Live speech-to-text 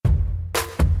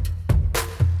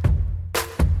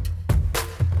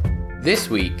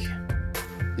This week,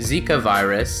 Zika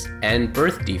virus and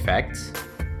birth defects,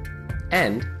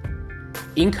 and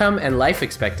income and life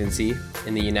expectancy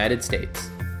in the United States.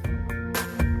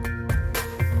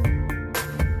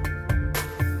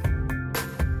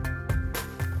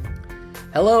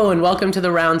 Hello and welcome to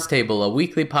The Rounds Table, a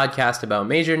weekly podcast about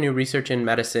major new research in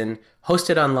medicine,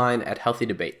 hosted online at Healthy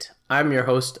Debate. I'm your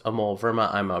host, Amol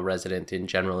Verma. I'm a resident in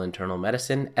general internal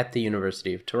medicine at the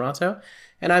University of Toronto,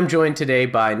 and I'm joined today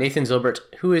by Nathan Zilbert,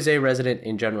 who is a resident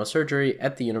in general surgery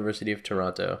at the University of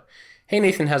Toronto. Hey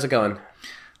Nathan, how's it going?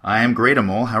 I am great,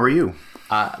 Amol. How are you?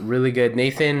 Really good.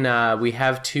 Nathan, we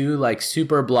have two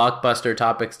super blockbuster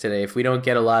topics today. If we don't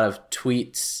get a lot of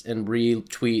tweets and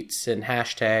retweets and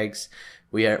hashtags,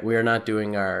 we are not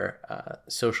doing our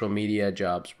social media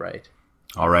jobs right.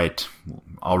 All right.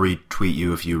 I'll retweet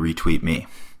you if you retweet me.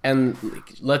 And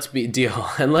let's be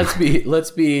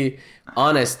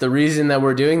honest. The reason that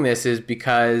we're doing this is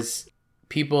because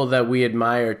people that we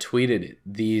admire tweeted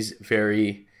these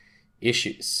very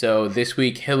issues. So this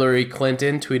week, Hillary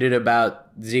Clinton tweeted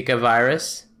about Zika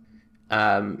virus,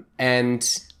 and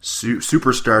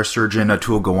superstar surgeon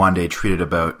Atul Gawande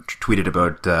tweeted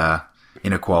about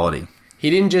inequality. He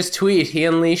didn't just tweet; he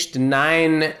unleashed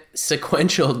 9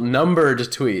 sequential numbered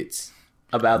tweets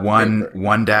about 1-9,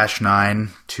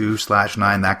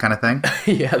 2/9, that kind of thing.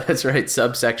 Yeah, that's right.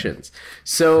 Subsections.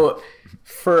 So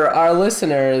for our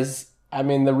listeners, I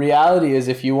mean, the reality is,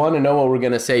 if you want to know what we're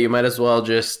going to say, you might as well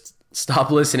just stop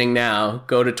listening now,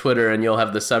 go to Twitter, and you'll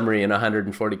have the summary in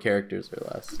 140 characters or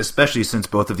less. Especially since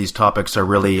both of these topics are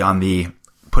really on the,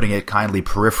 putting it kindly,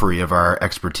 periphery of our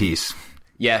expertise.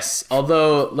 Yes,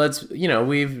 although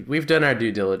we've done our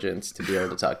due diligence to be able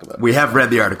to talk about. We have read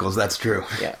the articles. That's true.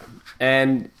 Yeah,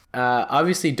 and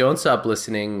obviously, don't stop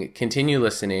listening. Continue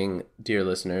listening, dear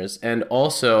listeners, and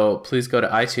also please go to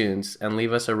iTunes and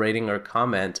leave us a rating or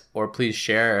comment, or please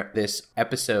share this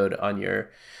episode on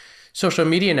your social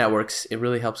media networks. It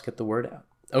really helps get the word out.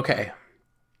 Okay,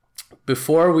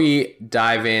 before we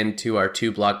dive into our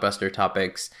two blockbuster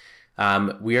topics,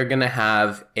 we are going to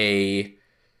have a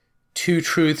Two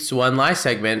Truths, One Lie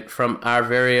segment from our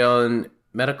very own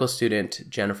medical student,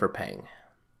 Jennifer Peng.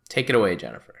 Take it away,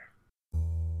 Jennifer.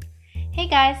 Hey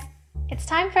guys, it's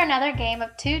time for another game of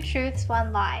Two Truths,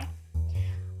 One Lie.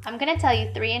 I'm going to tell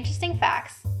you 3 interesting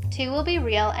facts. 2 will be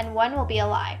real and 1 will be a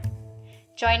lie.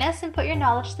 Join us and put your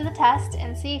knowledge to the test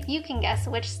and see if you can guess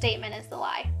which statement is the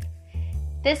lie.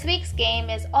 This week's game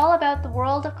is all about the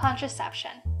world of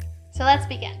contraception. So let's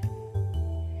begin.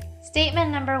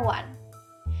 Statement number 1.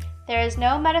 There is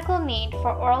no medical need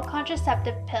for oral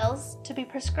contraceptive pills to be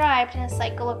prescribed in a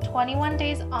cycle of 21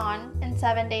 days on and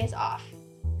 7 days off.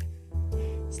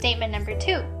 Statement number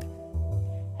 2.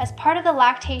 As part of the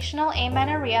lactational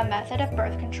amenorrhea method of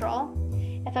birth control,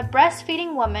 if a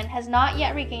breastfeeding woman has not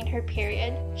yet regained her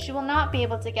period, she will not be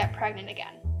able to get pregnant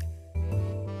again.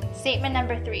 Statement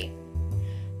number 3.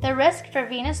 The risk for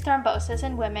venous thrombosis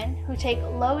in women who take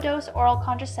low-dose oral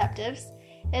contraceptives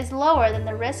is lower than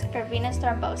the risk for venous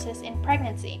thrombosis in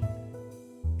pregnancy.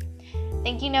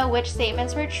 Think you know which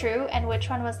statements were true and which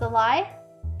one was the lie?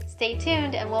 Stay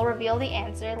tuned and we'll reveal the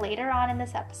answer later on in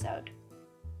this episode.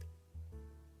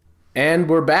 And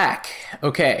we're back.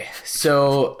 Okay,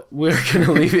 so we're going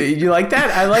to leave it. You like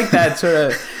that? I like that sort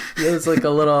of, it's like a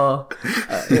little,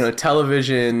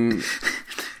 television,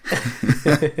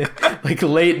 like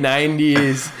late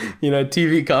 90s,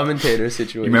 TV commentator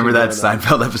situation. You remember that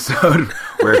Seinfeld episode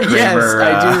where Kramer... Yes,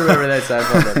 I do remember that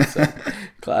Seinfeld episode.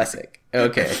 Classic.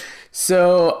 Okay,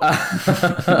 so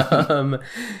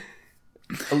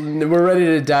we're ready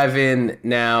to dive in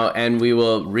now, and we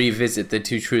will revisit the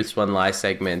Two Truths, One Lie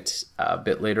segment a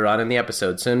bit later on in the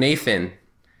episode. So Nathan,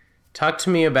 talk to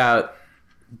me about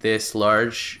this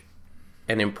large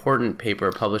and important paper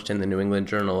published in the New England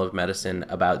Journal of Medicine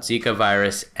about Zika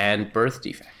virus and birth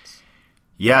defects.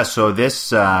 Yeah, so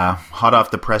this hot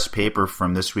off the press paper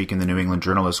from this week in the New England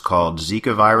Journal is called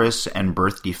Zika virus and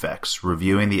birth defects,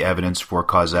 reviewing the evidence for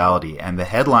causality. And the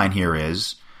headline here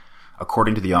is,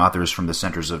 according to the authors from the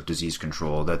Centers of Disease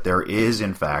Control, that there is,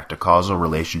 in fact, a causal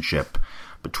relationship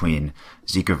between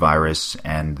Zika virus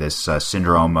and this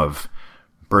syndrome of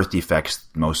birth defects,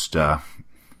 most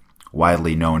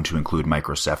widely known to include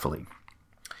microcephaly.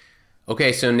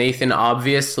 Okay, so Nathan,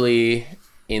 obviously,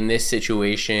 in this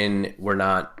situation, we're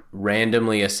not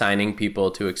randomly assigning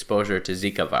people to exposure to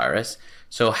Zika virus.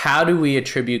 So how do we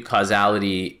attribute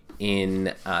causality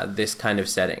in this kind of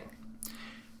setting?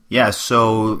 Yeah,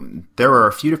 so there are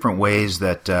a few different ways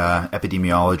that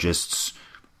epidemiologists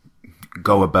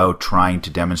go about trying to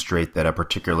demonstrate that a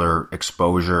particular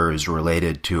exposure is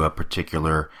related to a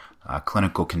particular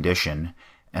clinical condition.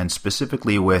 and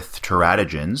specifically with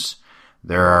teratogens,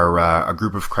 there are a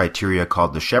group of criteria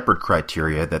called the Shepherd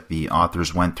criteria that the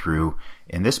authors went through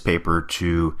in this paper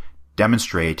to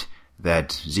demonstrate that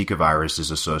Zika virus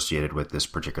is associated with this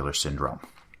particular syndrome.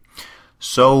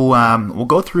 So we'll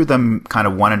go through them kind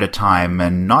of one at a time,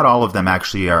 and not all of them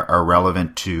actually are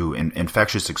relevant to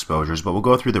infectious exposures, but we'll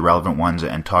go through the relevant ones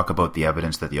and talk about the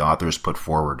evidence that the authors put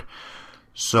forward.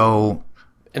 So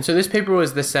this paper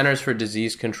was the Centers for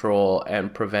Disease Control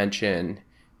and Prevention,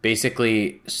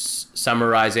 basically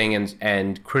summarizing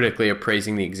and critically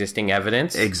appraising the existing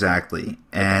evidence. Exactly.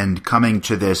 And coming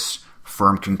to this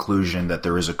firm conclusion that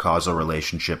there is a causal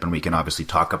relationship, and we can obviously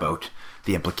talk about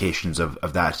the implications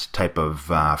of that type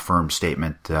of firm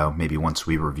statement maybe once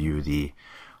we review the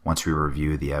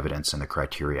evidence and the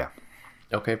criteria.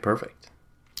 Okay, perfect.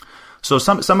 So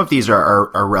some of these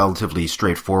are relatively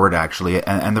straightforward, actually,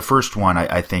 and the first one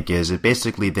I think is that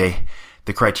basically the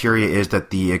criteria is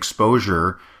that the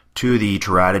exposure to the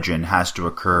teratogen has to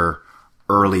occur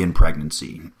early in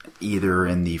pregnancy, either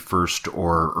in the first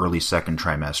or early second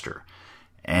trimester.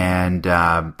 And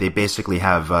they basically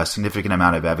have a significant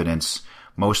amount of evidence,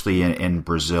 mostly in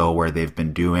Brazil, where they've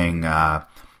been doing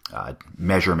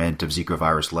measurement of Zika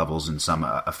virus levels in some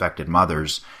affected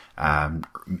mothers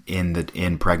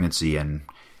in pregnancy, and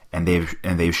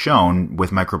they've shown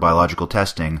with microbiological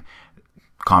testing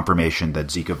confirmation that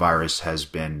Zika virus has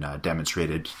been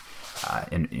demonstrated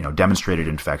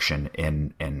infection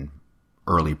in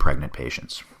early pregnant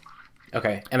patients.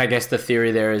 Okay, and I guess the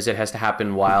theory there is it has to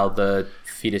happen while the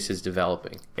fetus is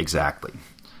developing. Exactly.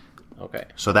 Okay.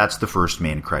 So that's the first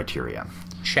main criteria.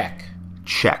 Check.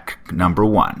 Number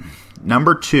one.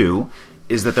 Number two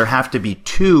is that there have to be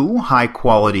 2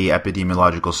 high-quality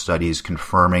epidemiological studies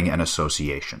confirming an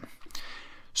association.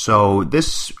 So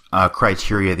this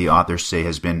criteria, the authors say,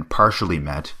 has been partially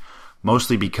met,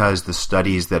 mostly because the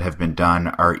studies that have been done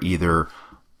are either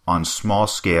on small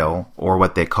scale or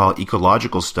what they call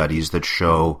ecological studies that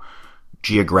show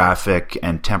geographic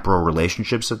and temporal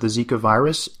relationships of the Zika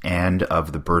virus and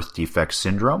of the birth defect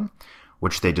syndrome,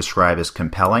 which they describe as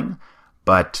compelling.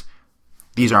 But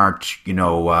these aren't,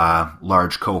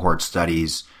 large cohort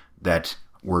studies that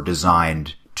were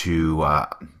designed to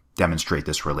demonstrate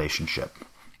this relationship.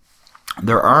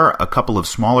 There are a couple of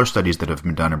smaller studies that have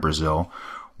been done in Brazil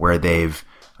where they've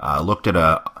looked at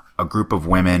a group of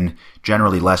women,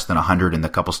 generally less than 100 in the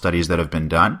couple studies that have been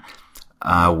done,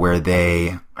 where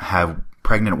they have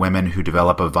pregnant women who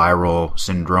develop a viral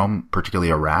syndrome,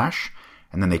 particularly a rash,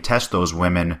 and then they test those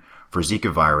women for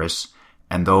Zika virus,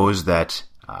 and those that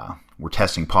were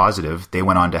testing positive, they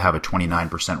went on to have a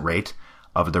 29% rate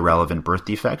of the relevant birth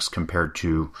defects compared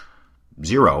to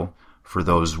 0 for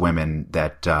those women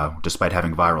that, despite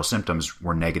having viral symptoms,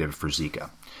 were negative for Zika.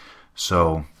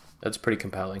 So that's pretty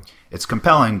compelling. It's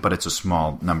compelling, but it's a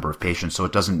small number of patients, so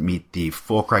it doesn't meet the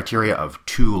full criteria of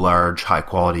 2 large,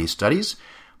 high-quality studies,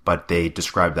 but they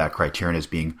describe that criterion as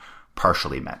being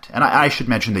partially met. And I should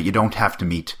mention that you don't have to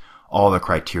meet all the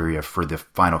criteria for the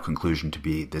final conclusion to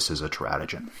be this is a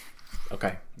teratogen.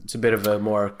 Okay. It's a bit of a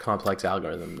more complex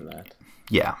algorithm than that.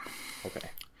 Yeah. Okay.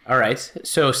 All right.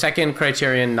 So second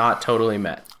criterion, not totally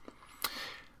met.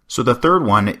 So the third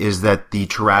one is that the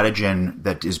teratogen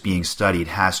that is being studied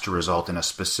has to result in a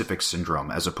specific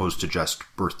syndrome as opposed to just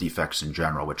birth defects in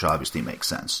general, which obviously makes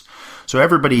sense. So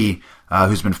everybody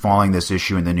who's been following this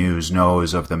issue in the news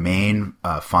knows of the main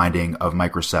finding of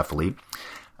microcephaly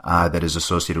that is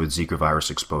associated with Zika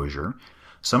virus exposure.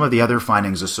 Some of the other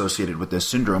findings associated with this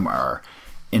syndrome are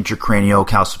intracranial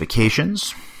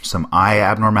calcifications, some eye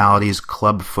abnormalities,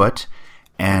 club foot,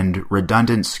 and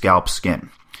redundant scalp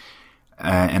skin.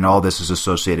 And all this is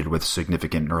associated with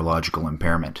significant neurological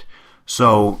impairment.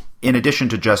 So in addition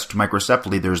to just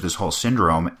microcephaly, there's this whole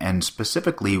syndrome, and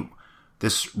specifically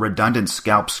this redundant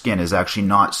scalp skin is actually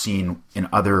not seen in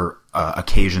other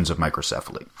occasions of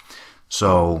microcephaly.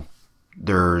 So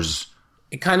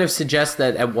it kind of suggests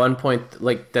that at one point,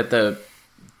 like that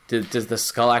does the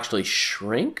skull actually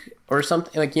shrink or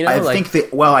something?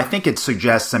 I think it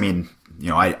suggests,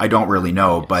 I don't really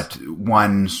know, yes. But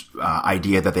one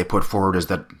idea that they put forward is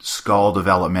that skull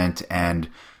development and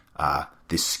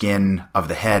the skin of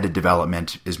the head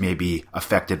development is maybe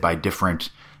affected by different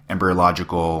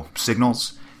embryological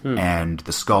signals, and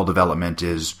the skull development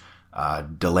is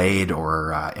delayed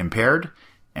or impaired,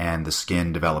 and the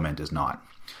skin development is not.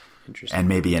 Interesting. And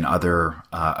maybe in other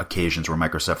occasions where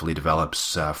microcephaly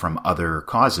develops from other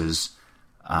causes,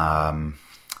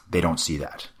 they don't see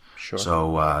that. Sure.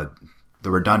 So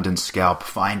the redundant scalp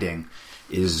finding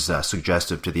is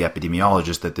suggestive to the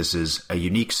epidemiologist that this is a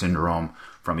unique syndrome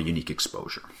from a unique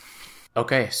exposure.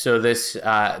 Okay, so this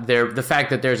the fact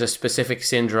that there's a specific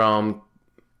syndrome,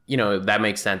 that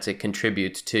makes sense. It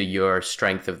contributes to your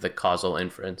strength of the causal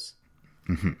inference.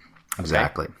 Mm-hmm.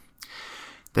 Exactly. Okay.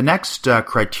 The next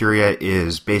criteria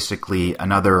is basically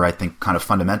another, I think, kind of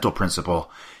fundamental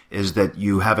principle, is that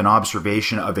you have an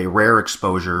observation of a rare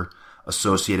exposure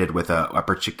associated with a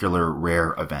particular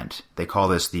rare event. They call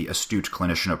this the astute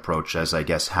clinician approach, as I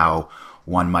guess how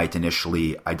one might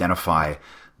initially identify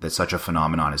that such a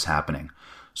phenomenon is happening.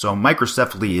 So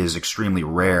microcephaly is extremely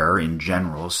rare in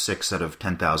general. 6 out of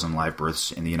 10,000 live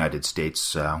births in the United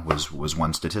States was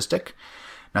one statistic.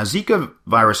 Now, Zika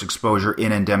virus exposure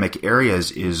in endemic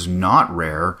areas is not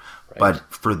rare, right.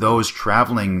 But for those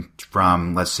traveling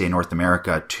from, let's say, North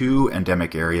America to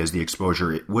endemic areas, the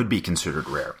exposure would be considered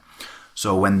rare.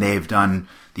 So when they've done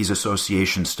these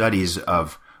association studies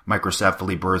of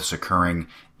microcephaly births occurring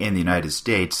in the United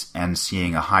States and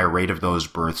seeing a high rate of those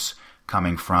births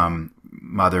coming from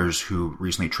mothers who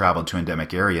recently traveled to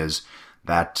endemic areas,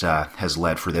 that has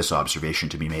led for this observation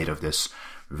to be made of this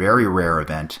very rare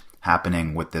event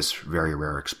happening with this very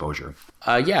rare exposure.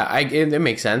 It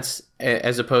makes sense.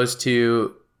 As opposed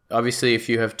to, obviously, if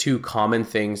you have two common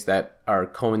things that are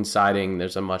coinciding,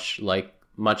 there's a much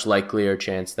likelier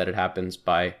chance that it happens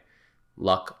by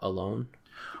luck alone.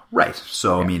 Right.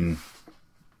 So, yeah. I mean,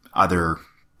 other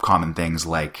common things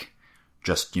like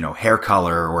just, hair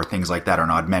color or things like that are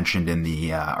not mentioned in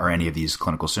the or any of these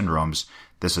clinical syndromes.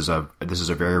 This is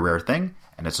a very rare thing,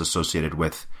 and it's associated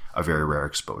with a very rare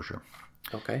exposure.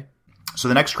 Okay. So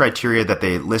the next criteria that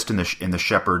they list in the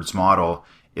Shepherd's model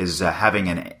is having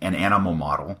an animal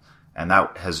model, and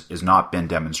that has not been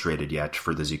demonstrated yet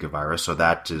for the Zika virus. So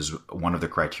that is one of the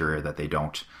criteria that they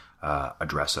don't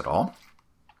address at all.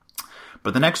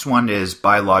 But the next one is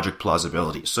biologic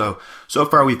plausibility. So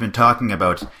far we've been talking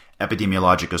about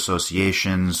epidemiologic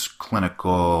associations,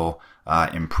 clinical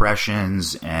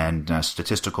impressions, and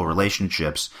statistical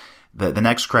relationships. The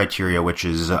next criteria, which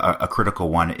is a critical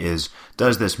one, is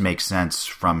does this make sense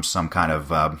from some kind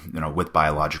of, with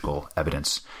biological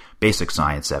evidence, basic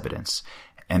science evidence?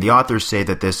 And the authors say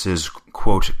that this is,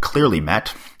 quote, clearly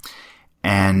met,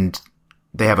 and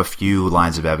they have a few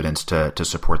lines of evidence to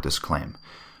support this claim.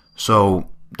 So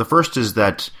the first is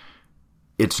that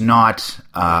it's not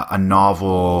a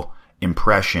novel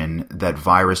impression that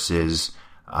viruses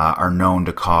are known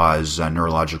to cause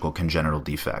neurological congenital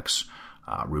defects.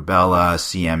 Rubella,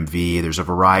 CMV, there's a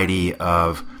variety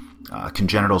of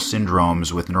congenital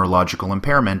syndromes with neurological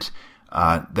impairment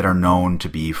that are known to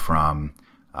be from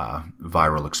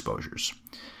viral exposures.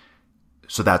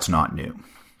 So that's not new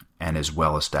and is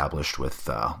well established with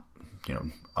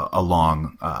a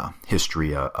long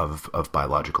history of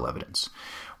biological evidence.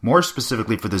 More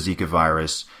specifically for the Zika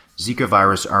virus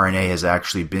RNA has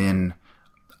actually been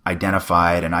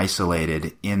identified and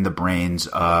isolated in the brains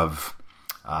of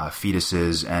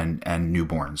fetuses and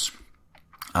newborns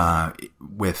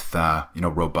with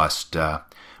robust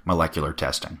molecular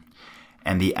testing.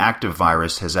 And the active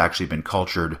virus has actually been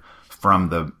cultured from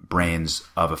the brains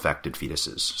of affected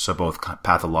fetuses, so both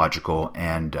pathological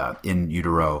and in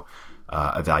utero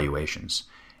evaluations.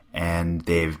 And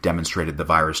they've demonstrated the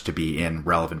virus to be in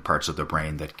relevant parts of the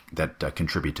brain that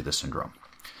contribute to the syndrome.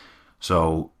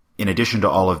 So in addition to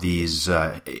all of these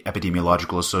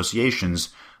epidemiological associations,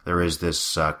 there is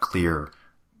this clear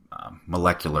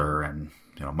molecular and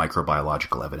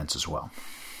microbiological evidence as well.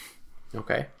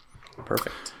 Okay,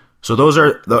 perfect. So those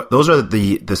are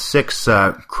the 6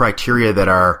 criteria that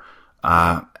are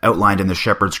outlined in the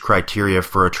Shepherd's criteria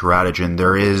for a teratogen.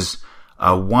 There is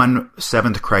one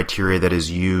 7th criteria that is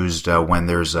used when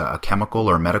there's a chemical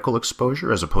or medical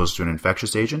exposure as opposed to an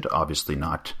infectious agent. Obviously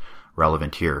not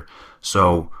relevant here.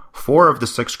 So 4 of the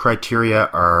 6 criteria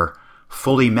are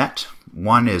fully met.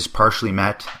 1 is partially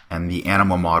met, and the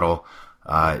animal model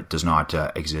does not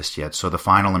exist yet. So the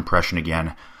final impression,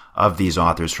 again, of these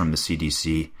authors from the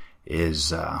CDC is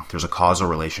there's a causal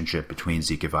relationship between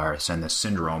Zika virus and this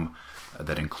syndrome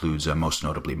that includes most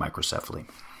notably microcephaly.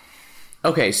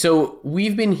 Okay, so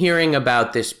we've been hearing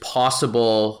about this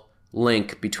possible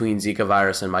link between Zika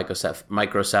virus and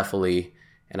microcephaly,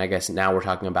 and I guess now we're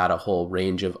talking about a whole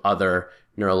range of other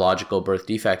neurological birth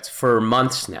defects for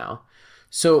months now.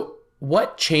 So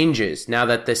what changes now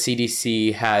that the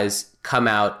CDC has come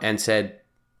out and said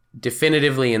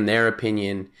definitively, in their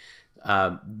opinion,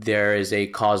 there is a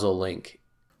causal link?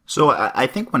 So I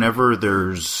think whenever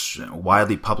there's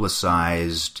widely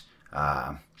publicized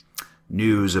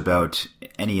news about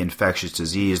any infectious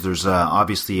disease, there's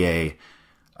obviously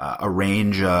a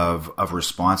range of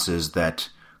responses that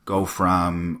go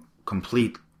from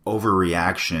complete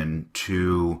overreaction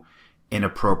to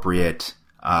inappropriate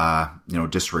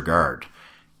disregard.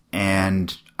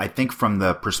 And I think from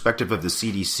the perspective of the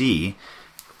CDC,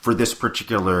 for this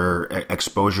particular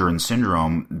exposure and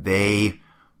syndrome, they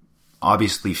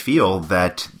obviously feel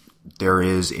that there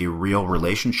is a real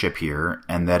relationship here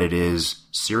and that it is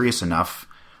serious enough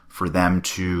for them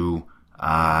to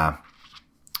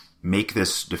make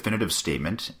this definitive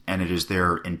statement. And it is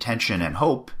their intention and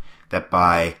hope that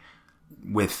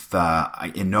with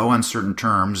in no uncertain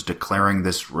terms, declaring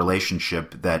this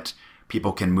relationship, that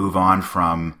people can move on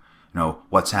from,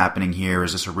 what's happening here?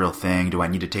 Is this a real thing? Do I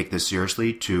need to take this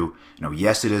seriously? To,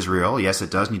 yes, it is real. Yes, it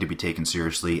does need to be taken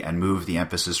seriously, and move the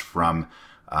emphasis from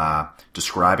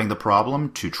describing the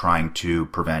problem to trying to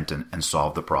prevent and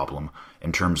solve the problem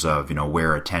in terms of,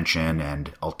 where attention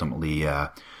and ultimately,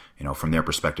 from their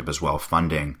perspective as well,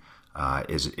 funding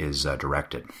is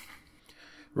directed.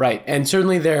 Right. And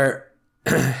certainly there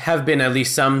have been at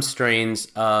least some strains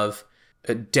of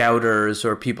doubters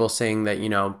or people saying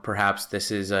that, perhaps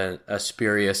this is a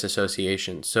spurious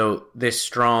association. So this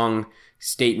strong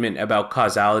statement about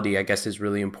causality, I guess, is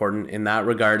really important in that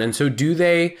regard. And so do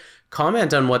they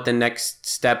comment on what the next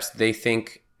steps they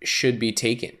think should be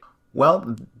taken?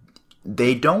 Well,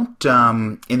 they don't,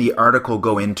 in the article,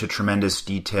 go into tremendous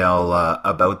detail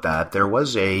about that. There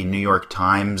was a New York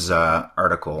Times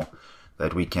article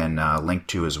that we can link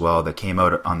to as well that came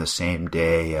out on the same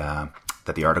day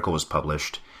that the article was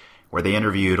published, where they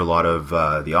interviewed a lot of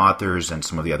the authors and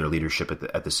some of the other leadership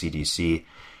at the CDC.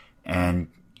 And,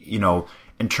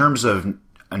 in terms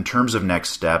of next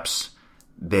steps,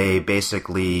 they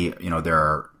basically, there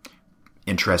are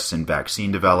interests in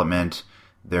vaccine development.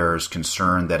 There's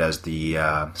concern that as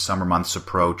the summer months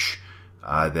approach,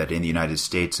 that in the United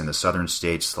States and the southern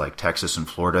states like Texas and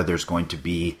Florida, there's going to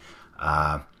be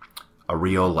a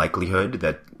real likelihood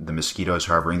that the mosquitoes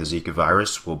harboring the Zika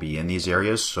virus will be in these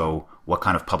areas. So what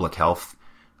kind of public health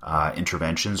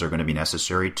interventions are going to be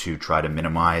necessary to try to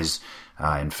minimize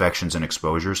infections and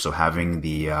exposure? So having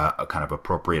the kind of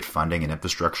appropriate funding and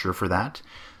infrastructure for that.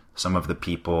 Some of the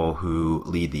people who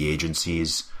lead the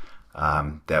agencies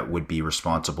that would be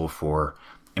responsible for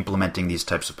implementing these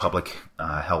types of public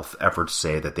health efforts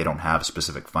say that they don't have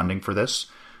specific funding for this.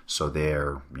 So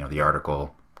the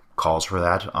article calls for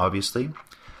that, obviously.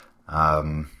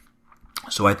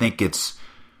 So I think it's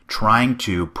trying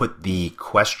to put the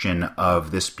question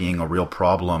of this being a real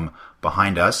problem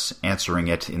behind us, answering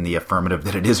it in the affirmative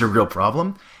that it is a real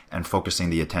problem, and focusing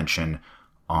the attention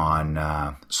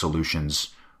on solutions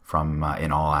from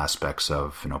in all aspects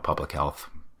of public health,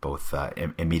 both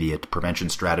immediate prevention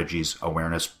strategies,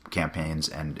 awareness campaigns,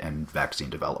 and vaccine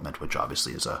development, which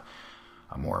obviously is a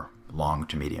more long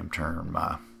to medium term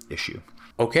issue.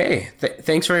 Okay,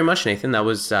 thanks very much, Nathan. That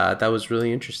was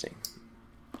really interesting.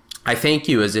 I thank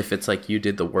you as if it's like you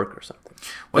did the work or something.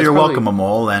 Well, you're welcome,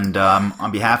 Amol. And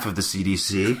on behalf of the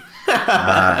CDC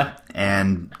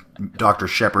and Dr.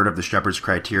 Shepard of the Shepard's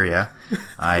Criteria,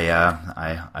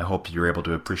 I hope you're able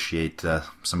to appreciate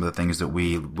some of the things that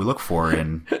we look for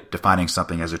in defining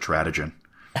something as a teratogen.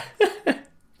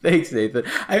 Thanks, Nathan.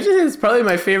 I have to say, it's probably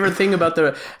my favorite thing about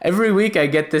every week I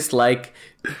get this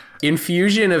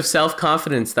infusion of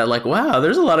self-confidence that wow,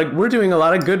 we're doing a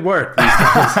lot of good work these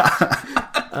days.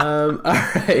 All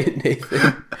right,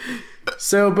 Nathan.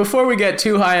 So before we get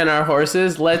too high on our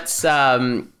horses, let's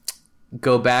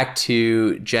go back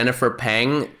to Jennifer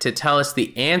Peng to tell us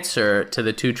the answer to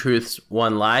the 2 Truths,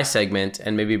 1 Lie segment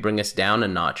and maybe bring us down a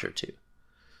notch or two.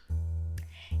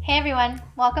 Hey everyone,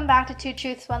 welcome back to 2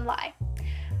 Truths, 1 Lie.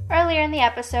 Earlier in the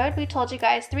episode, we told you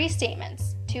guys 3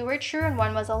 statements. 2 were true and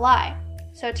 1 was a lie.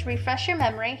 So to refresh your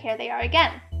memory, here they are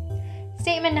again.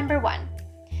 Statement number 1.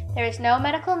 There is no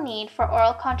medical need for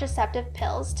oral contraceptive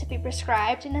pills to be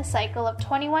prescribed in a cycle of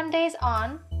 21 days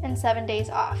on and 7 days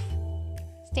off.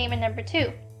 Statement number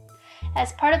 2.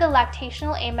 As part of the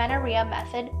lactational amenorrhea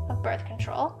method of birth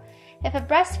control, if a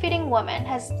breastfeeding woman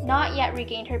has not yet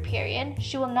regained her period,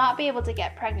 she will not be able to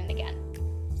get pregnant again.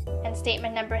 And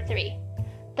statement number 3.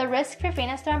 The risk for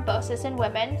venous thrombosis in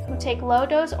women who take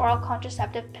low-dose oral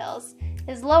contraceptive pills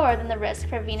is lower than the risk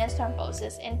for venous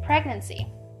thrombosis in pregnancy.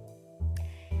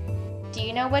 Do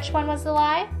you know which one was the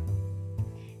lie?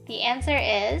 The answer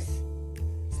is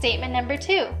statement number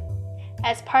 2.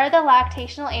 As part of the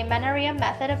lactational amenorrhea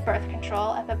method of birth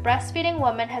control, if a breastfeeding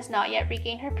woman has not yet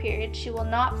regained her period, she will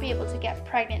not be able to get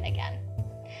pregnant again.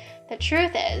 The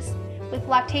truth is, with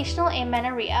lactational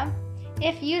amenorrhea,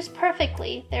 if used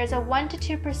perfectly, there is a 1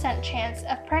 to 2% chance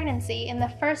of pregnancy in the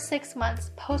first 6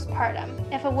 months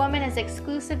postpartum if a woman is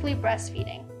exclusively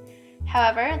breastfeeding.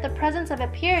 However, the presence of a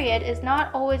period is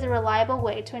not always a reliable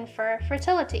way to infer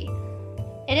fertility.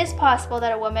 It is possible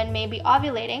that a woman may be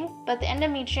ovulating, but the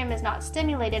endometrium is not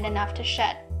stimulated enough to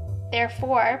shed.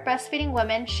 Therefore, breastfeeding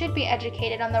women should be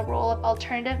educated on the role of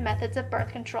alternative methods of birth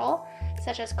control,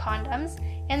 such as condoms,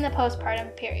 in the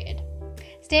postpartum period.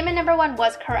 Statement number 1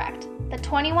 was correct. The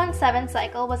 21-7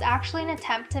 cycle was actually an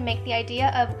attempt to make the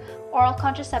idea of oral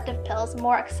contraceptive pills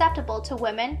more acceptable to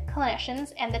women,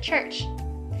 clinicians, and the church.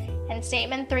 And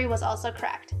statement 3 was also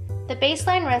correct. The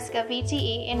baseline risk of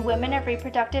VTE in women of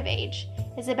reproductive age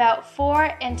is about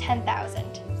 4 in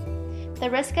 10,000. The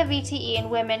risk of VTE in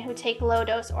women who take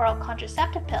low-dose oral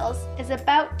contraceptive pills is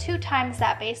about 2 times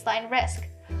that baseline risk,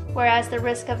 whereas the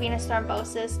risk of venous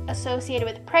thrombosis associated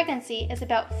with pregnancy is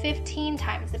about 15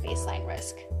 times the baseline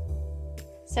risk.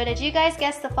 So did you guys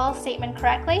guess the full statement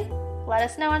correctly? Let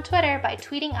us know on Twitter by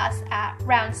tweeting us at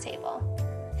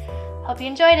RoundsTable. Hope you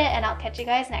enjoyed it, and I'll catch you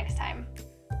guys next time.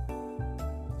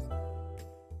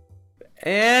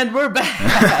 And we're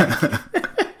back!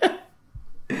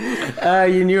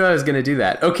 You knew I was going to do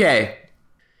that. Okay.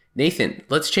 Nathan,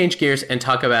 let's change gears and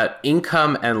talk about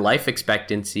income and life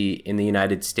expectancy in the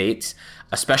United States,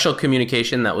 a special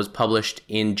communication that was published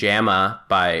in JAMA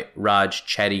by Raj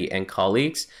Chetty and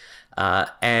colleagues.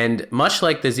 And much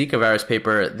like the Zika virus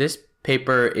paper, this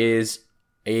paper is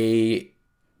a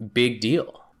big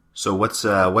deal. So what's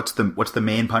the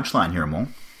main punchline here, Mo?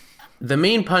 The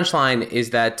main punchline is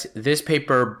that this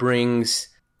paper brings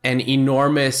an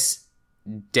enormous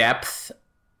depth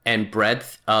and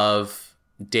breadth of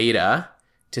data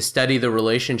to study the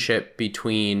relationship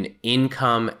between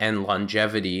income and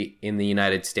longevity in the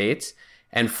United States,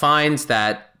 and finds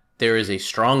that there is a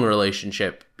strong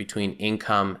relationship between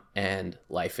income and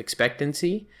life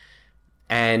expectancy,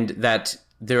 and that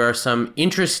there are some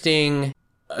interesting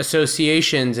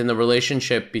associations in the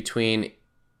relationship between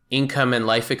income and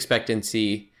life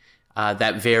expectancy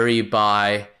that vary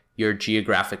by your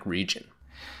geographic region.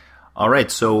 All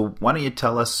right, so why don't you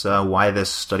tell us why this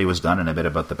study was done and a bit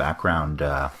about the background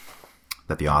that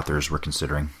the authors were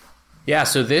considering? Yeah,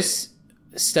 so this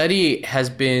study has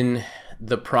been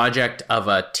the project of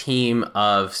a team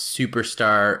of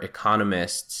superstar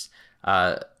economists,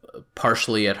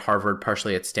 partially at Harvard,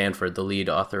 partially at Stanford. The lead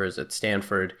author is at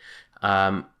Stanford,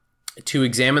 to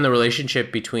examine the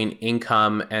relationship between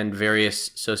income and various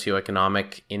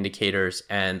socioeconomic indicators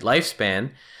and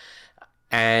lifespan.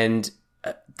 And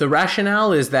the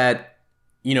rationale is that,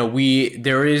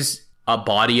 there is a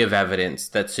body of evidence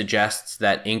that suggests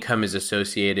that income is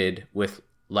associated with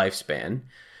lifespan,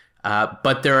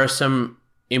 but there are some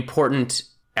important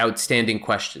outstanding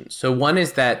questions. So one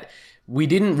is that we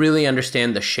didn't really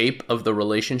understand the shape of the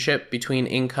relationship between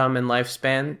income and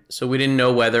lifespan. So we didn't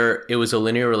know whether it was a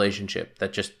linear relationship,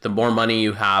 that just the more money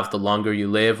you have, the longer you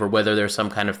live, or whether there's some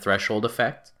kind of threshold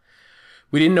effect.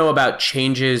 We didn't know about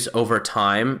changes over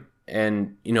time.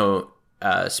 And,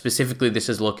 specifically, this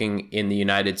is looking in the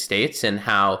United States and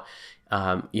how,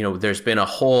 there's been a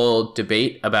whole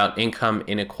debate about income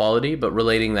inequality, but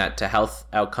relating that to health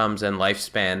outcomes and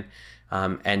lifespan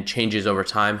and changes over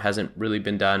time hasn't really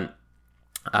been done.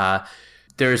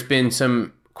 There's been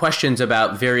some questions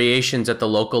about variations at the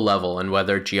local level and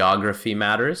whether geography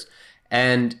matters.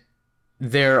 And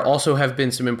there also have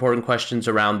been some important questions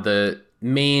around the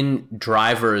main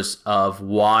drivers of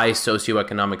why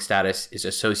socioeconomic status is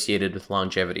associated with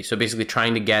longevity. So basically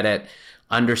trying to get at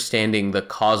understanding the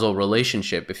causal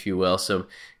relationship, if you will. So,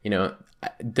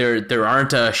 there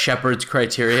aren't a Shepard's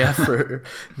criteria for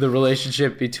the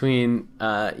relationship between,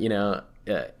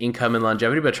 income and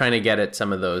longevity, but trying to get at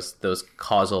some of those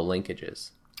causal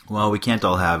linkages. Well, we can't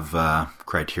all have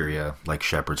criteria like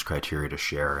Shepard's criteria to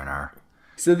share in our...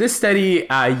 So this study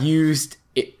used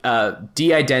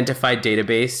de-identified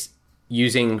database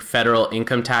using federal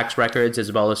income tax records as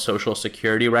well as Social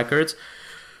Security records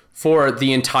for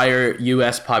the entire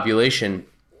U.S. population.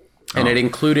 And it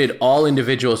included all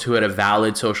individuals who had a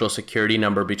valid Social Security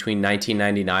number between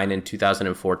 1999 and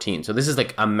 2014. So this is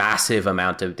like a massive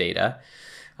amount of data.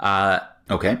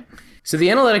 Okay. So the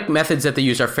analytic methods that they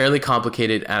use are fairly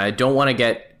complicated, and I don't want to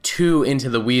get too into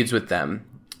the weeds with them.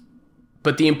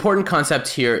 But the important concept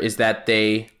here is that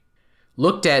they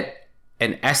looked at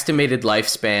an estimated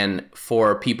lifespan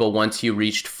for people once you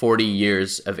reached 40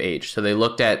 years of age. So they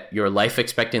looked at your life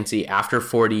expectancy after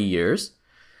 40 years,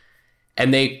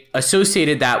 and they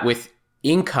associated that with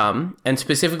income. And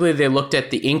specifically, they looked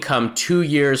at the income 2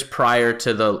 years prior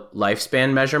to the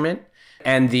lifespan measurement.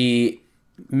 And the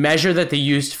measure that they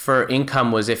used for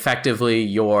income was effectively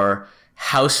your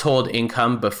household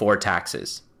income before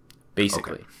taxes,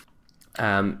 basically.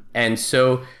 Okay. And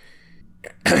so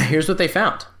here's what they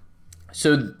found.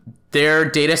 So their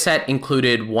data set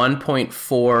included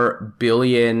 1.4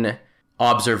 billion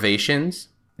observations.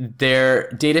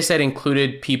 Their data set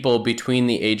included people between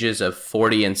the ages of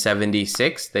 40 and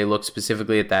 76. They looked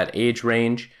specifically at that age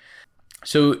range.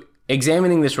 So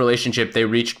examining this relationship, they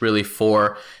reached really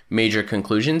 4 major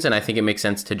conclusions, and I think it makes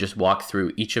sense to just walk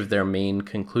through each of their main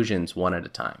conclusions one at a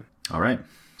time. All right.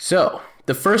 So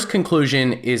the first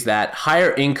conclusion is that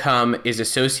higher income is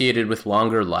associated with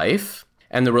longer life,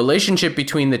 and the relationship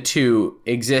between the two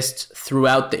exists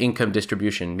throughout the income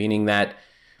distribution, meaning that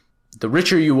the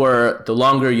richer you were, the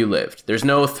longer you lived. There's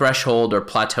no threshold or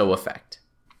plateau effect.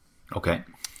 Okay.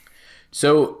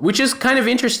 So, which is kind of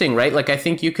interesting, right? Like, I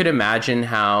think you could imagine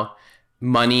how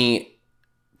money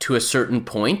to a certain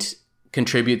point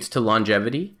contributes to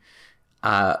longevity.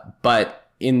 But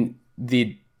in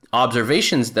the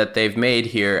observations that they've made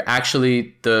here,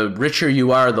 actually, the richer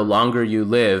you are, the longer you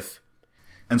live.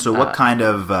 And so what kind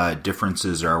of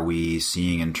differences are we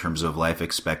seeing in terms of life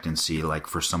expectancy, like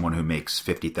for someone who makes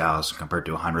 50,000 compared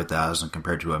to 100,000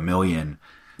 compared to 1 million?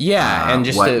 Yeah, and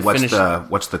just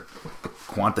what's the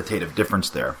quantitative difference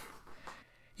there?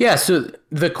 Yeah, so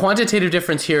the quantitative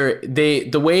difference here,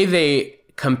 the way they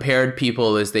compared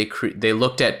people is they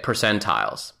looked at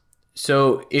percentiles.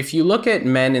 So if you look at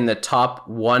men in the top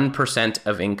 1%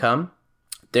 of income,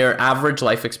 their average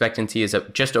life expectancy is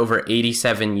just over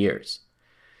 87 years.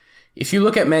 If you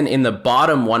look at men in the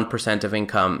bottom 1% of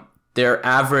income, their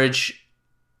average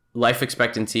life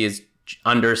expectancy is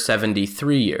under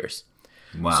 73 years.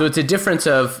 Wow. So it's a difference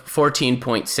of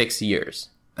 14.6 years.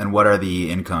 And what are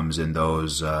the incomes in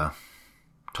those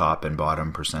top and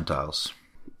bottom percentiles?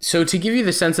 So to give you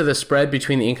the sense of the spread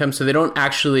between the incomes, so they don't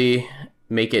actually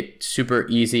make it super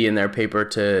easy in their paper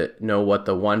to know what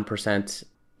the 1%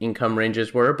 income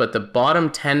ranges were, but the bottom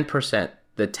 10%,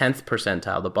 the 10th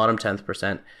percentile, the bottom 10th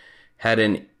percent, had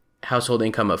a household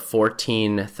income of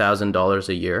 $14,000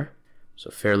 a year,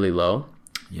 so fairly low.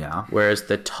 Yeah. Whereas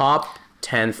the top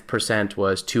 10th percent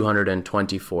was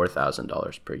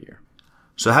 $224,000 per year.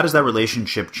 So how does that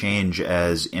relationship change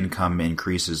as income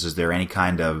increases? Is there any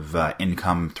kind of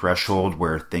income threshold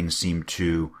where things seem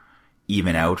to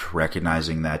even out,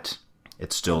 recognizing that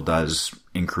it still does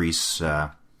increase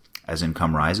as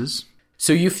income rises?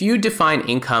 So if you define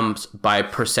incomes by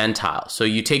percentile, so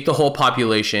you take the whole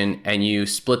population and you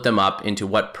split them up into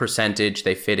what percentage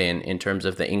they fit in terms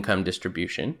of the income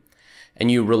distribution, and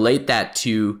you relate that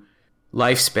to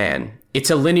lifespan,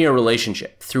 it's a linear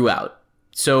relationship throughout.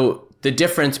 So the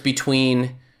difference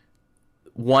between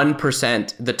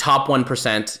 1%, the top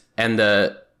 1% and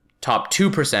the top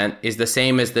 2% is the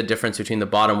same as the difference between the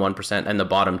bottom 1% and the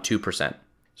bottom 2%.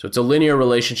 So it's a linear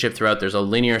relationship throughout. There's a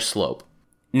linear slope.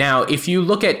 Now, if you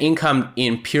look at income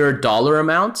in pure dollar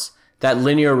amounts, that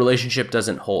linear relationship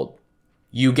doesn't hold.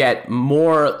 You get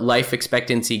more life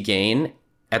expectancy gain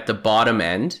at the bottom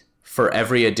end for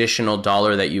every additional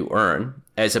dollar that you earn,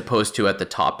 as opposed to at the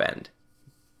top end.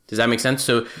 Does that make sense?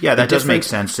 So yeah, that does make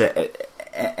sense.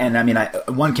 And I mean,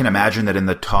 one can imagine that in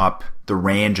the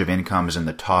range of incomes in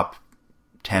the top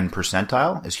 10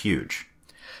 percentile is huge.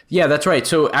 Yeah, that's right.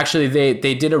 So actually,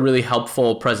 they did a really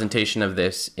helpful presentation of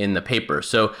this in the paper.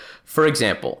 So for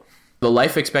example, the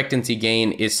life expectancy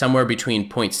gain is somewhere between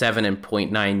 0.7 and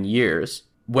 0.9 years,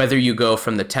 whether you go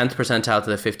from the 10th percentile to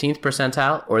the 15th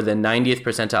percentile or the 90th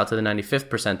percentile to the 95th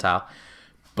percentile.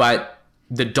 But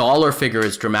the dollar figure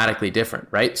is dramatically different,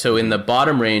 right? So in the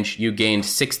bottom range, you gained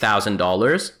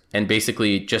 $6,000 and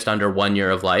basically just under 1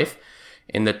 year of life.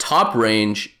 In the top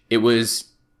range, it was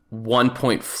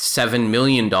 $1.7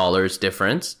 million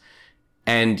difference,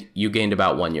 and you gained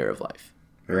about 1 year of life.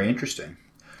 Very interesting.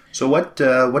 So what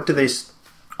do they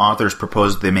authors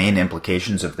propose the main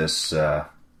implications of this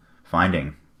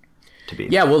finding to be?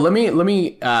 Yeah, well, let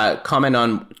me comment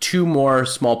on 2 more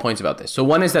small points about this. So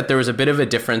one is that there was a bit of a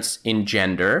difference in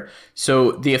gender.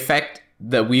 So the effect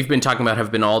that we've been talking about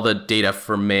have been all the data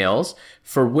for males.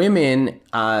 For women,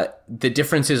 the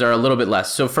differences are a little bit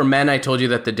less. So for men, I told you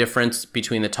that the difference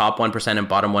between the top 1% and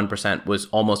bottom 1% was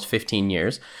almost 15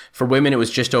 years. For women, it was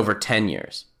just over 10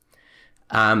 years.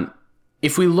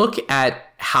 If we look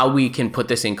at how we can put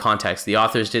this in context, the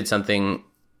authors did something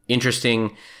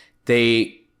interesting.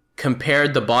 They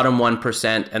compared the bottom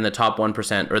 1% and the top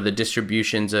 1%, or the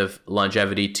distributions of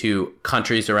longevity, to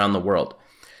countries around the world.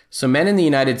 So men in the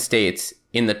United States,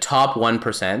 in the top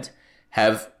 1%,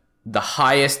 have the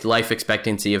highest life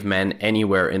expectancy of men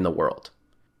anywhere in the world,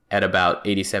 at about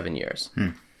 87 years.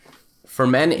 For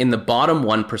men in the bottom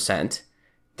 1%,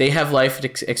 they have life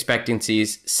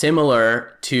expectancies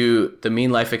similar to the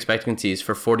mean life expectancies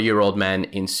for 40-year-old men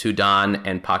in Sudan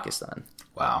and Pakistan.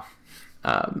 Wow.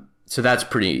 So that's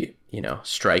pretty,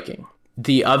 striking.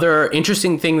 The other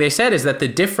interesting thing they said is that the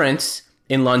difference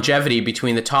in longevity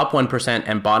between the top 1%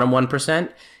 and bottom 1%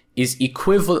 is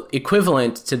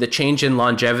equivalent to the change in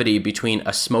longevity between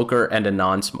a smoker and a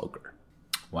non-smoker.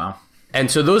 Wow.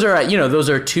 And so those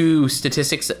are two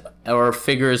statistics or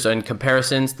figures and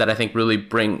comparisons that I think really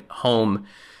bring home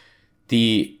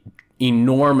the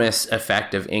enormous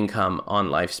effect of income on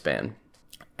lifespan.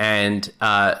 And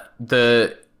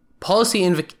the policy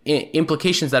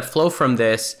implications that flow from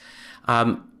this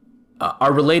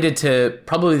are related to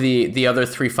probably the other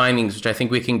three findings, which I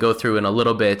think we can go through in a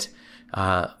little bit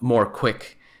more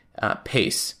quick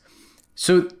pace.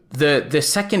 So the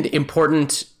second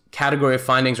important category of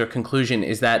findings or conclusion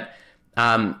is that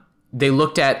they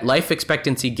looked at life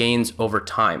expectancy gains over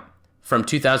time from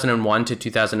 2001 to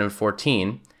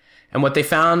 2014. And what they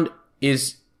found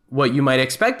is what you might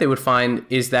expect they would find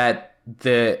is that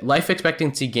the life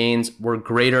expectancy gains were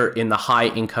greater in the high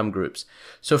income groups.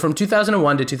 So from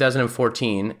 2001 to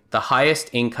 2014, the highest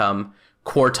income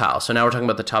quartile, so now we're talking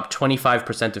about the top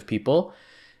 25% of people,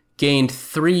 gained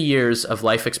 3 years of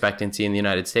life expectancy in the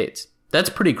United States. That's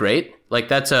pretty great. Like,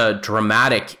 that's a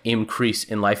dramatic increase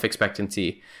in life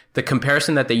expectancy. The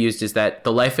comparison that they used is that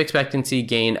the life expectancy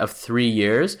gain of 3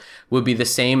 years would be the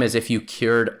same as if you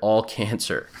cured all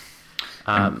cancer.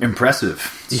 Impressive.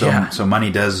 So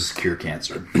money does cure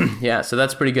cancer. Yeah, so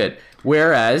that's pretty good.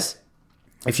 Whereas,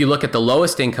 if you look at the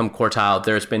lowest income quartile,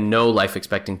 there's been no life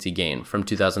expectancy gain from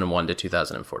 2001 to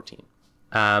 2014.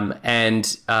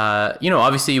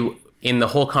 Obviously, in the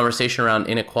whole conversation around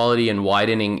inequality and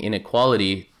widening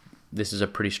inequality, this is a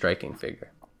pretty striking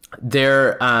figure.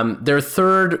 Their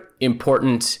third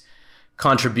important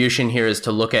contribution here is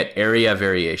to look at area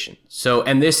variation.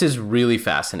 And this is really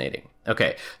fascinating.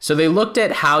 Okay, so they looked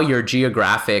at how your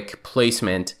geographic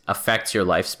placement affects your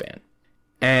lifespan.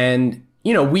 And,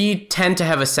 we tend to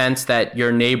have a sense that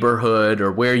your neighborhood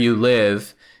or where you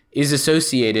live is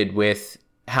associated with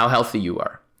how healthy you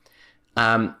are.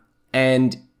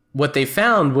 And what they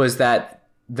found was that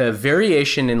the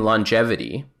variation in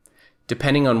longevity,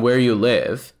 depending on where you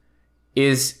live,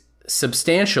 is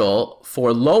substantial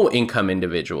for low-income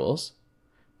individuals,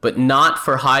 but not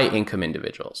for high-income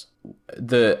individuals.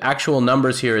 The actual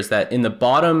numbers here is that in the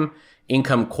bottom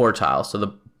income quartile, so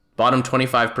the bottom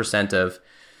 25% of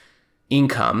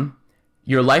income,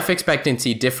 your life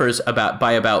expectancy differs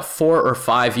by about 4 or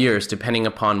 5 years, depending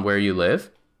upon where you live.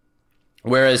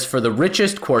 Whereas for the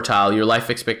richest quartile, your life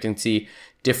expectancy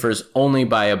differs only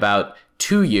by about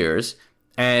 2 years.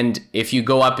 And if you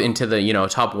go up into the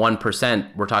top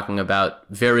 1%, we're talking about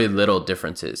very little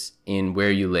differences in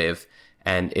where you live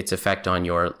and its effect on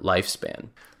your lifespan.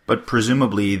 But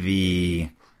presumably the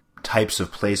types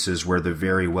of places where the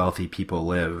very wealthy people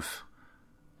live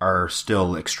are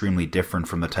still extremely different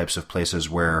from the types of places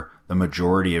where the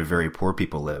majority of very poor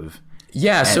people live.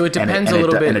 Yeah, so it depends a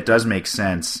little bit. And it does make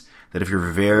sense that if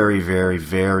you're very, very,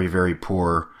 very, very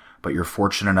poor, but you're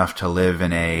fortunate enough to live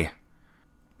in a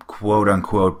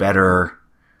quote-unquote better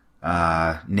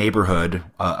neighborhood,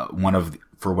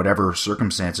 for whatever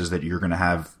circumstances, that you're going to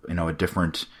have a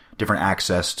different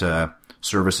access to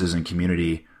services and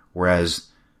community, whereas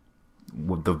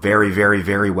with the very, very,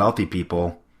 very wealthy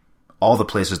people, all the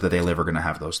places that they live are going to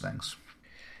have those things.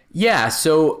 Yeah,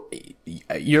 so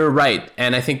you're right.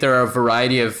 And I think there are a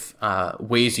variety of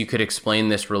ways you could explain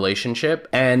this relationship.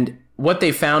 And what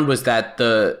they found was that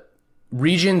the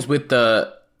regions with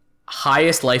the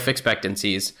highest life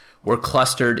expectancies were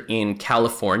clustered in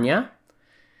California,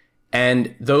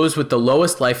 and those with the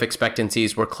lowest life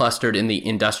expectancies were clustered in the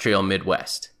industrial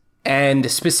Midwest. And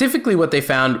specifically what they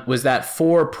found was that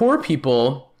for poor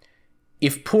people,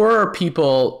 if poorer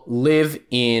people live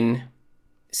in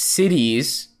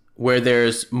cities where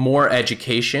there's more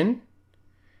education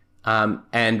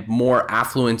and more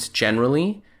affluence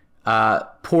generally,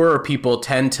 poorer people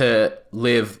tend to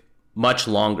live much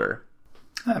longer.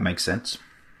 That makes sense.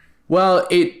 Well,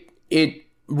 it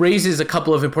raises a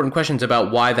couple of important questions about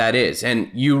why that is.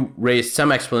 And you raised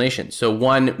some explanations. So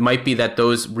one might be that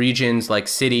those regions, like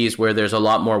cities where there's a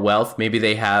lot more wealth, maybe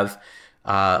they have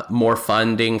more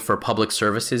funding for public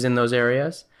services in those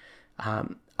areas.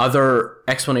 Other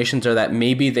explanations are that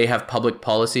maybe they have public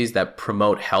policies that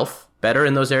promote health better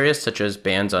in those areas, such as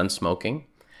bans on smoking.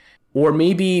 Or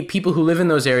maybe people who live in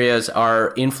those areas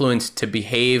are influenced to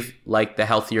behave like the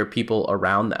healthier people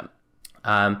around them.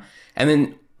 And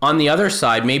then on the other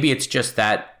side, maybe it's just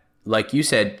that, like you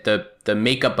said, the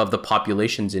makeup of the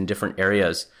populations in different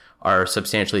areas are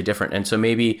substantially different. And so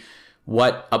maybe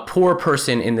what a poor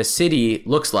person in the city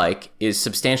looks like is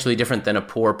substantially different than a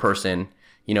poor person,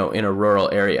 in a rural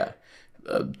area.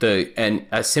 and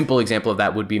a simple example of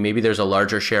that would be maybe there's a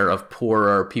larger share of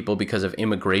poorer people because of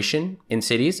immigration in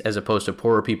cities as opposed to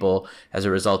poorer people as a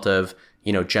result of,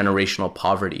 generational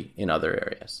poverty in other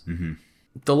areas. Mm-hmm.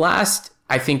 The last,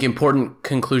 I think, important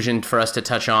conclusion for us to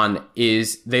touch on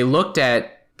is they looked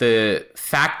at the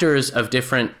factors of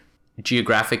different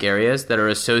geographic areas that are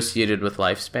associated with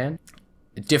lifespan.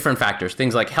 Different factors,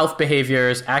 things like health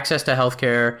behaviors, access to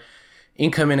healthcare,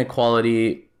 income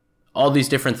inequality, all these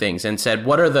different things, and said,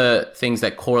 what are the things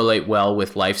that correlate well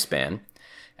with lifespan?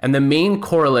 And the main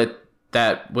correlate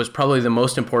that was probably the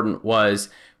most important was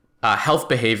health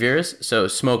behaviors. So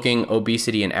smoking,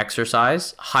 obesity, and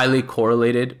exercise, highly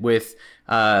correlated with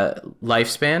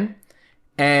lifespan.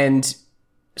 And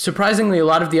surprisingly, a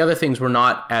lot of the other things were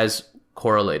not as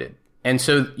correlated. And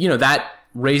so, that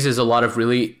raises a lot of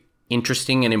really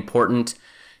interesting and important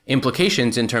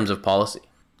implications in terms of policy.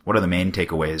 What are the main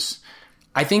takeaways?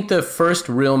 I think the first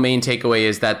real main takeaway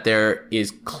is that there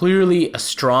is clearly a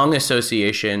strong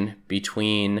association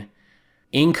between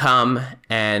income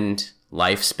and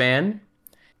lifespan.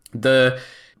 The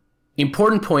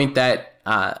important point that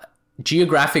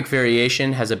geographic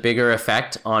variation has a bigger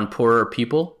effect on poorer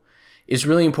people is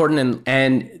really important.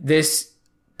 And this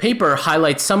paper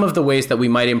highlights some of the ways that we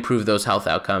might improve those health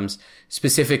outcomes,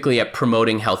 specifically at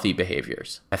promoting healthy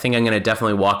behaviors. I think I'm going to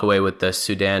definitely walk away with the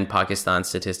Sudan-Pakistan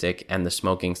statistic and the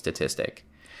smoking statistic.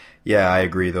 Yeah, I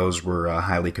agree. Those were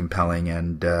highly compelling,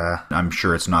 and I'm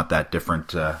sure it's not that different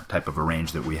type of a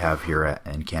range that we have here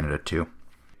in Canada too.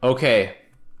 Okay.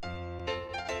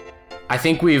 I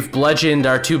think we've bludgeoned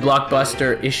our 2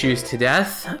 blockbuster issues to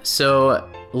death, so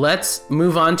let's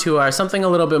move on to our something a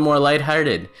little bit more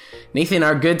lighthearted. Nathan,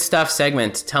 our good stuff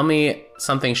segment. Tell me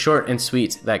something short and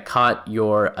sweet that caught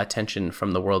your attention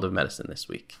from the world of medicine this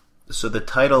week. So the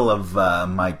title of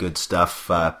my good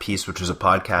stuff piece, which was a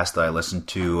podcast that I listened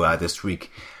to this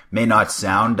week, may not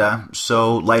sound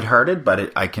so lighthearted,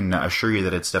 but I can assure you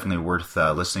that it's definitely worth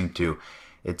listening to.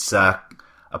 It's a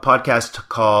podcast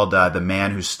called The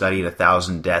Man Who Studied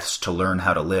 1,000 Deaths to Learn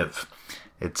How to Live.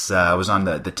 It was on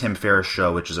the Tim Ferriss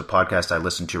Show, which is a podcast I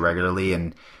listen to regularly,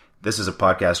 and this is a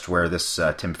podcast where this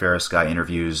Tim Ferriss guy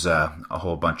interviews a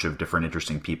whole bunch of different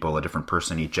interesting people, a different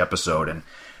person each episode. And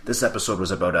this episode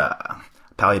was about a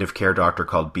palliative care doctor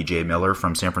called B.J. Miller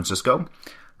from San Francisco,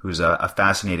 who's a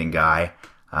fascinating guy,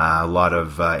 a lot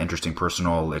of interesting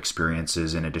personal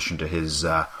experiences in addition to his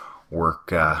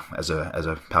work as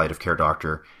a palliative care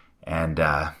doctor. And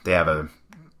they have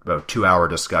about 2-hour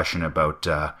discussion about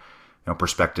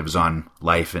perspectives on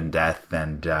life and death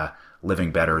and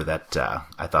living better that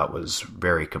I thought was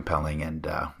very compelling and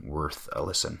worth a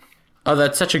listen. Oh,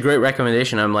 that's such a great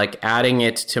recommendation. I'm adding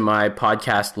it to my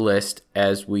podcast list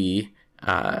as we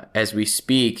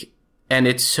speak. And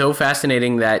it's so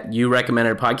fascinating that you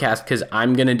recommended a podcast because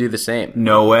I'm going to do the same.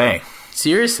 No way.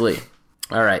 Seriously.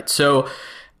 All right. So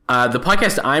the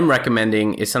podcast I'm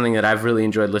recommending is something that I've really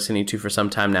enjoyed listening to for some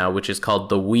time now, which is called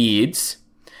The Weeds.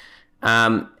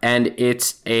 And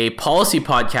it's a policy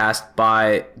podcast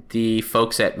by the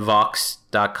folks at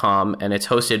Vox.com, and it's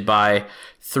hosted by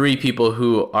 3 people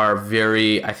who are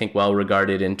very, I think, well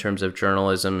regarded in terms of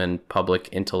journalism and public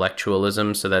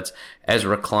intellectualism. So that's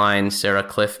Ezra Klein, Sarah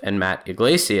Cliff, and Matt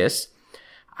Iglesias.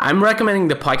 I'm recommending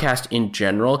the podcast in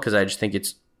general because I just think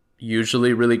it's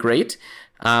usually really great.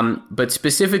 But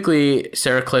specifically,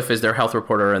 Sarah Cliff is their health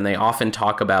reporter, and they often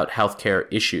talk about healthcare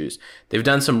issues. They've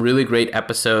done some really great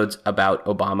episodes about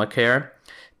Obamacare.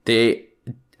 They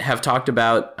have talked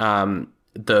about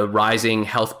the rising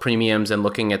health premiums and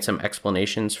looking at some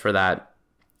explanations for that.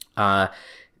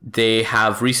 They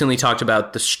have recently talked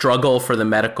about the struggle for the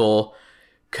medical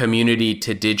community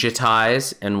to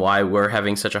digitize and why we're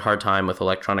having such a hard time with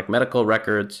electronic medical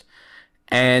records.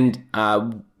 And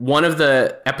one of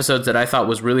the episodes that I thought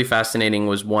was really fascinating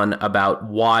was one about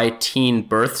why teen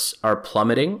births are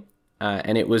plummeting.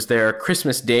 And it was their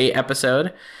Christmas Day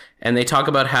episode. And they talk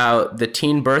about how the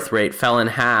teen birth rate fell in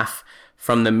half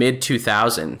from the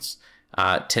mid-2000s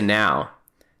to now.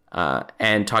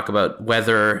 And talk about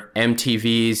whether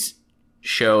MTV's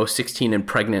show 16 and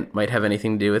Pregnant might have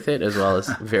anything to do with it, as well as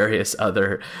various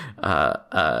other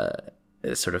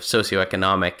sort of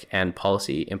socioeconomic and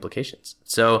policy implications.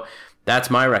 So that's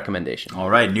my recommendation.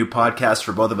 All right, new podcast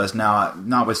for both of us. Now,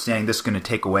 notwithstanding this is going to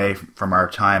take away from our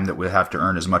time that we have to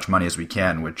earn as much money as we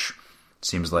can, which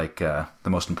seems like the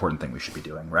most important thing we should be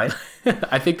doing, right?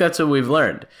 I think that's what we've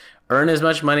learned. Earn as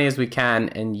much money as we can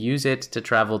and use it to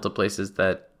travel to places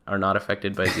that are not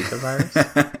affected by Zika virus.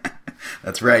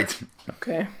 That's right.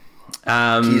 Okay.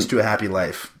 Keys to a happy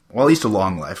life. Well, at least a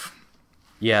long life.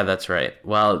 Yeah, that's right.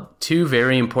 Well, two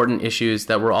very important issues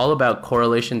that were all about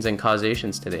correlations and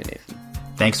causations today, Nathan.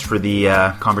 Thanks for the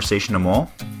conversation, Amol.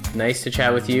 Nice to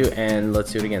chat with you, and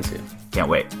let's do it again soon. Can't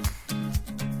wait.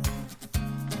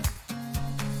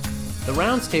 The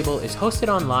Rounds Table is hosted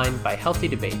online by Healthy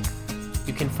Debate.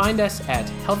 You can find us at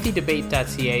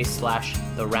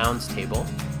healthydebate.ca/The Rounds Table.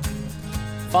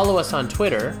 Follow us on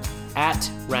Twitter at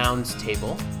Rounds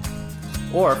Table,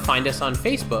 or find us on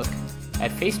Facebook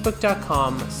at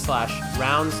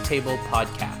facebook.com/Rounds Table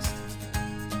Podcast.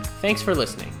 Thanks for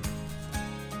listening.